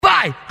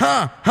vai,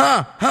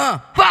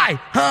 vai,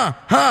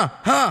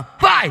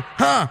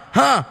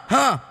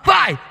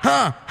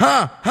 vai,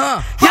 vai,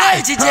 E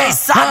aí, DJ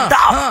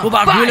Sadall, o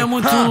bagulho é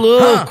muito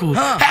louco.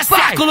 É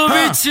século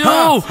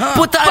 21,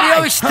 putaria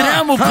ao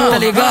extremo, pô. Tá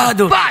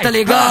ligado? Tá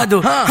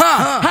ligado? vai,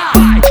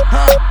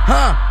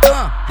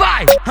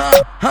 vai,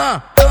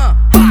 vai,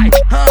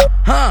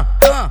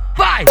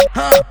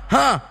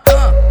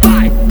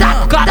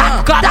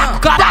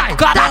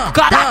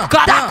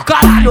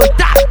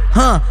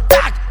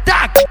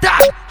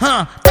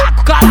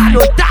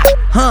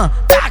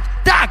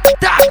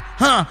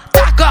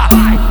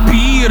 Caralho,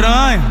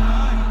 piranha,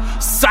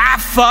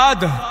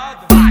 safada,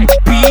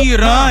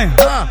 piranha,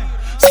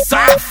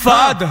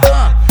 safada.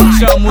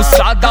 Chama o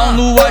Sadall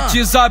no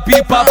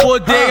WhatsApp pra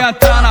poder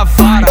entrar na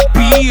vara.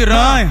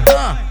 Piranha,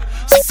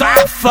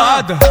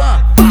 safada.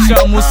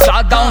 Chama o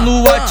Sadall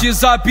no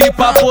WhatsApp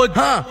pra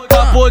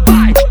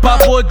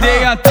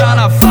poder entrar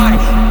na vara.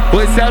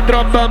 Pois se a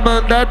tropa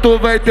mandar, tu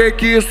vai ter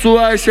que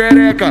suar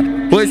xereca.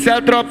 Pois se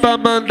a tropa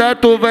mandar,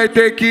 tu vai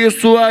ter que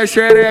suar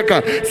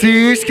xereca.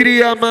 Se os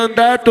cria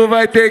mandar, tu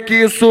vai ter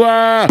que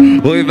suar.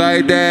 Oi,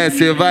 vai,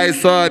 desce, vai,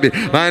 sobe.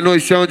 Vai no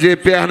chão de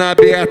perna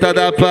aberta,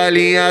 da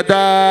palhinha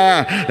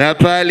da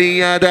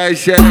palhinha da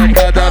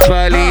xereca, da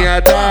palhinha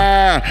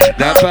da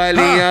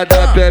palhinha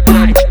da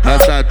pepeca.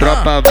 Essa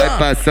tropa vai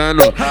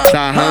passando,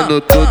 sarrando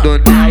tudo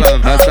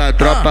nela. Essa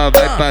tropa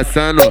vai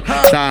passando,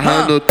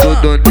 sarrando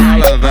tudo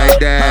nela. Vai,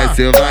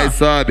 desce, vai,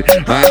 sobe.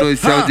 Vai no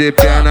chão de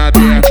perna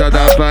aberta,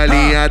 da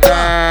palhinha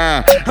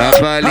da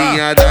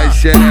palhinha da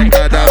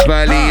xereca, da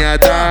palhinha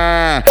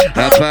da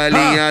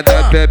palhinha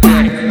da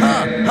pepeca.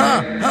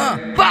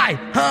 vai,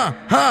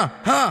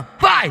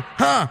 vai,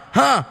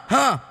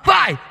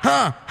 vai,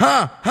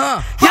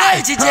 E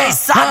aí, DJ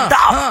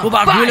Sadall, o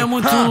bagulho é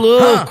muito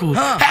louco.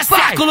 É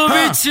século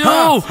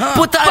 21,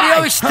 putaria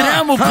ao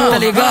extremo, pô. Tá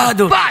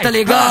ligado? Tá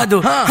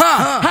ligado?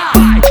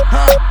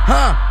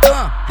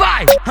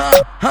 vai, vai,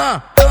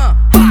 vai,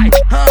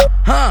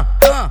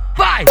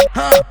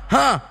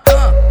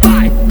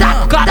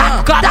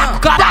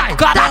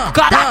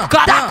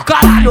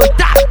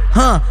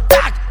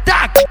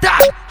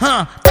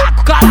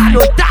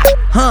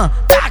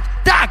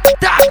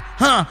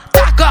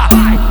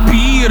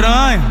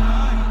 Piranha,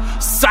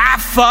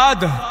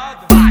 safada,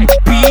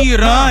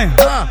 piranha,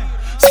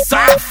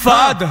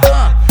 safada.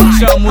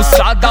 Chama o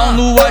Sadall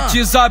no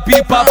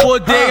WhatsApp pra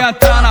poder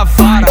entrar na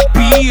vara.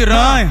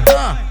 Piranha,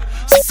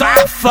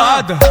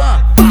 safada.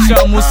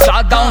 Chama o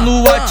Sadall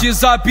no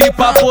WhatsApp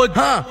pra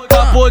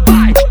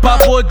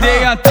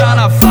poder entrar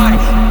na vara.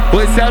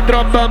 Pois se a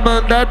tropa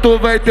mandar, tu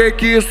vai ter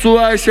que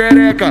suar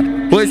xereca.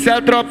 Pois se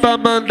a tropa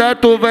mandar,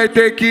 tu vai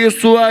ter que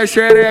suar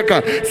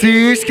xereca.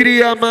 Se os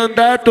cria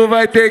mandar, tu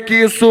vai ter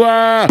que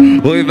suar.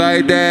 Oi,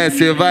 vai,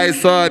 desce, vai,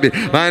 sobe.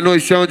 Vai no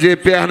chão de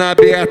perna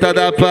aberta,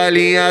 da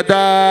palhinha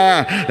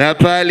da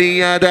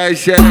palhinha da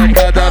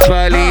xereca, da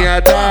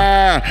palhinha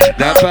da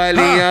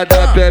palhinha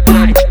da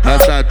pepeca.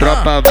 Essa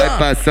tropa vai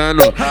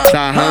passando,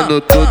 sarrando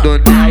tudo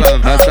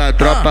nela. Essa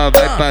tropa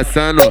vai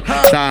passando,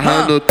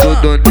 sarrando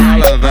tudo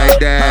nela. Vai,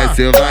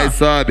 desce, vai,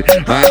 sobe.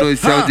 Vai no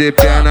chão de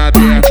perna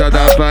aberta,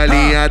 da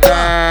palhinha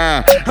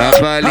da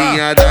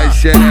palhinha da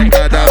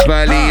xereca, da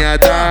palhinha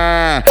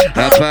da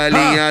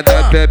palhinha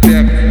da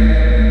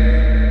pepeca.